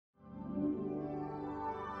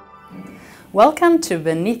Welcome to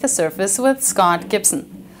Beneath the Surface with Scott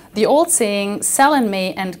Gibson. The old saying, sell in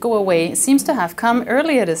May and go away, seems to have come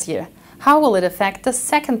earlier this year. How will it affect the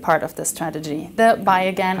second part of this strategy, the buy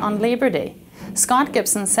again on Labor Day? Scott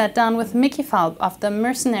Gibson sat down with Mickey Falb of the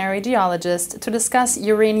Mercenary Geologist to discuss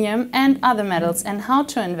uranium and other metals and how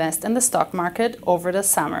to invest in the stock market over the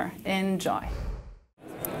summer. Enjoy.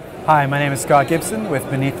 Hi, my name is Scott Gibson with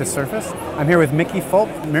Beneath the Surface. I'm here with Mickey Falb,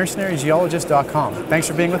 mercenarygeologist.com. Thanks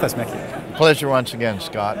for being with us, Mickey. Pleasure once again,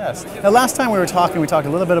 Scott. Yes. Now, last time we were talking, we talked a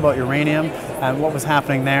little bit about uranium and what was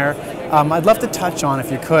happening there. I'd love to touch on,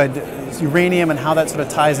 if you could, uranium and how that sort of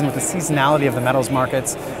ties in with the seasonality of the metals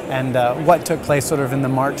markets and what took place sort of in the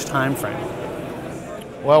March timeframe.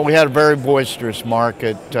 Well, we had a very boisterous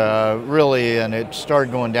market, really, and it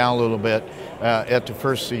started going down a little bit at the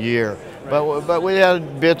first of the year. But we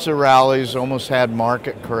had bits of rallies, almost had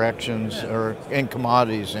market corrections, or in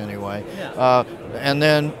commodities anyway. And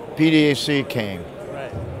then PDAC came,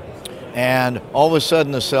 and all of a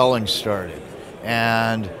sudden the selling started.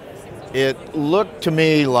 And it looked to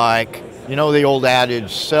me like, you know the old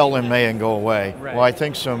adage, sell in May and go away. Right. Well, I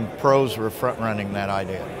think some pros were front-running that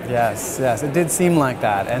idea. Yes, yes, it did seem like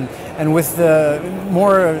that. And with the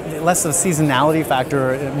less of a seasonality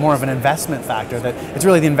factor, more of an investment factor, that it's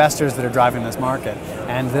really the investors that are driving this market.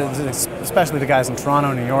 And especially the guys in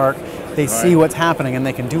Toronto, New York, they see what's happening and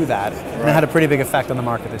they can do that. And it had a pretty big effect on the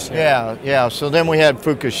market this year. Yeah. So then we had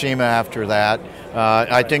Fukushima after that.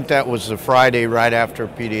 I think that was the Friday right after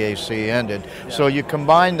PDAC ended. Yeah. So you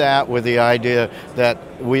combine that with the idea that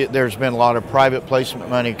there's been a lot of private placement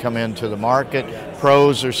money come into the market.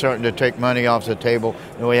 Pros are starting to take money off the table.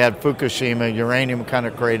 And we had Fukushima, uranium kind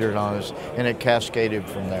of cratered on us, and it cascaded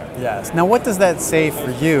from there. Yes. Now, what does that say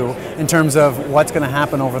for you in terms of what's going to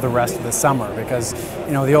happen over the rest of the summer? Because,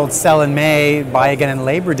 you know, the old sell in May, buy again in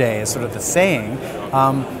Labor Day is sort of the saying.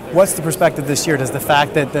 What's the perspective this year? Does the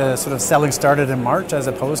fact that the sort of selling started in March as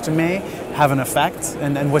opposed to May have an effect?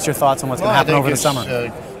 And what's your thoughts on what's going to happen over the summer?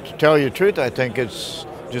 To tell you the truth, I think it's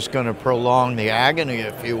just going to prolong the agony,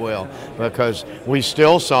 if you will, because we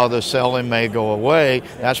still saw the sell in May go away.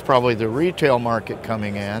 That's probably the retail market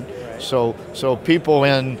coming in. So people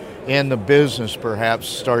in the business perhaps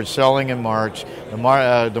started selling in March.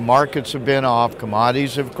 The markets have been off.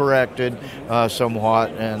 Commodities have corrected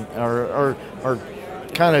somewhat, and are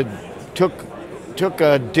kind of took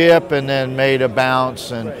a dip and then made a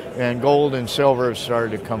bounce, and gold and silver have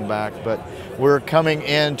started to come back. But we're coming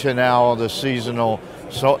into now the seasonal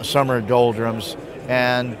summer doldrums,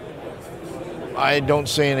 and I don't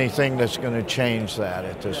see anything that's going to change that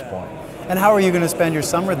at this point. And how are you going to spend your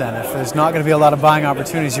summer then if there's not going to be a lot of buying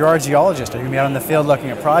opportunities? You are a geologist. Are you going to be out in the field looking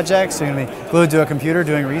at projects? Are you going to be glued to a computer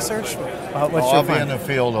doing research? I'll be in the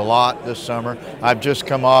field a lot this summer. I've just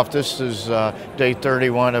come off, this is day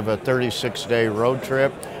 31 of a 36-day road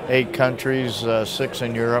trip, 8 countries, 6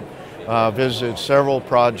 in Europe, visited several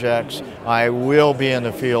projects. I will be in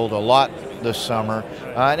the field a lot this summer,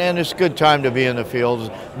 and it's a good time to be in the field.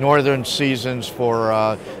 Northern seasons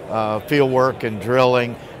for field work and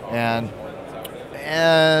drilling, and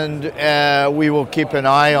we will keep an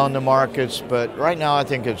eye on the markets, but right now I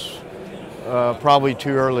think it's probably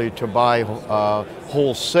too early to buy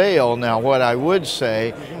wholesale. Now, what I would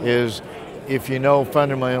say is, if you know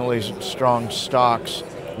fundamentally strong stocks,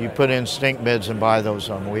 you put in stink bids and buy those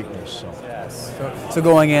on weakness. So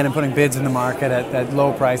going in and putting bids in the market at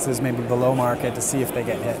low prices, maybe below market, to see if they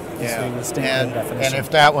get hit. And if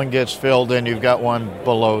that one gets filled, then you've got one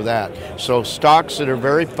below that. So stocks that are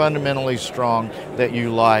very fundamentally strong that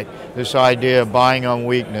you like, this idea of buying on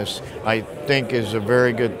weakness, I think is a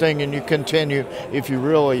very good thing. And you continue, if you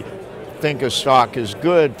really think a stock is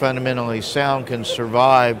good, fundamentally sound, can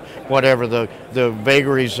survive whatever the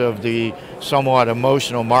vagaries of the somewhat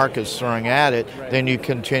emotional markets throwing at it, then you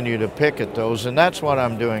continue to pick at those. And that's what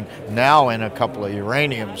I'm doing now in a couple of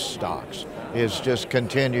uranium stocks, is just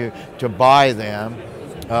continue to buy them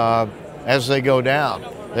as they go down.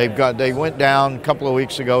 They went down a couple of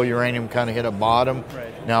weeks ago. Uranium kind of hit a bottom.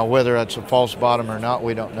 Now, whether that's a false bottom or not,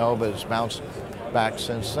 we don't know, but it's bounced back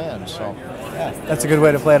since then. So that's a good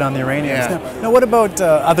way to play it on the uraniums. Yeah. Now, what about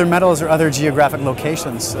other metals or other geographic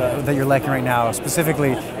locations that you're liking right now? Specifically,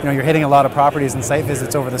 you know, you're hitting a lot of properties and site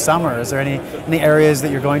visits over the summer. Is there any areas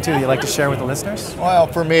that you're going to that you'd like to share with the listeners? Well,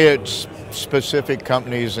 for me, it's specific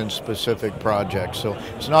companies and specific projects. So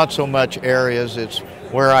it's not so much areas, it's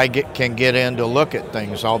where I can get in to look at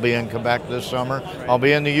things. I'll be in Quebec this summer. I'll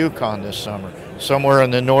be in the Yukon this summer. Somewhere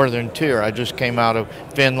in the northern tier. I just came out of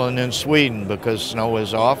Finland and Sweden because snow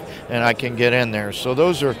is off and I can get in there. So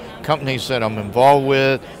those are companies that I'm involved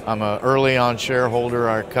with. I'm an early on shareholder.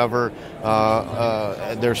 I cover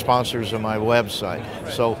their sponsors of my website.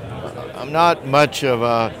 So I'm not much of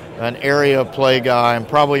an area play guy. I'm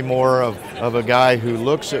probably more of a guy who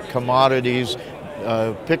looks at commodities,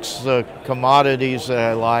 picks the commodities that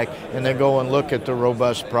I like, and then go and look at the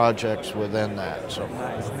robust projects within that. So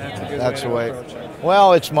that's the way.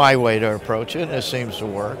 Well, it's my way to approach it, and it seems to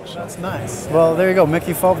work. So. That's nice. Well, there you go.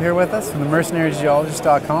 Mickey Fulp here with us from the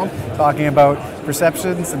mercenarygeologist.com, talking about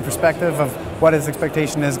perceptions and perspective of what his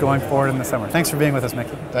expectation is going forward in the summer. Thanks for being with us,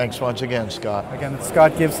 Mickey. Thanks once again, Scott. Again, it's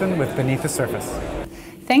Scott Gibson with Beneath the Surface.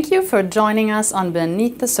 Thank you for joining us on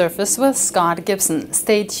Beneath the Surface with Scott Gibson.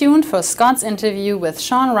 Stay tuned for Scott's interview with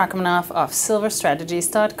Sean Rachmaninoff of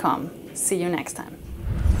silverstrategies.com. See you next time.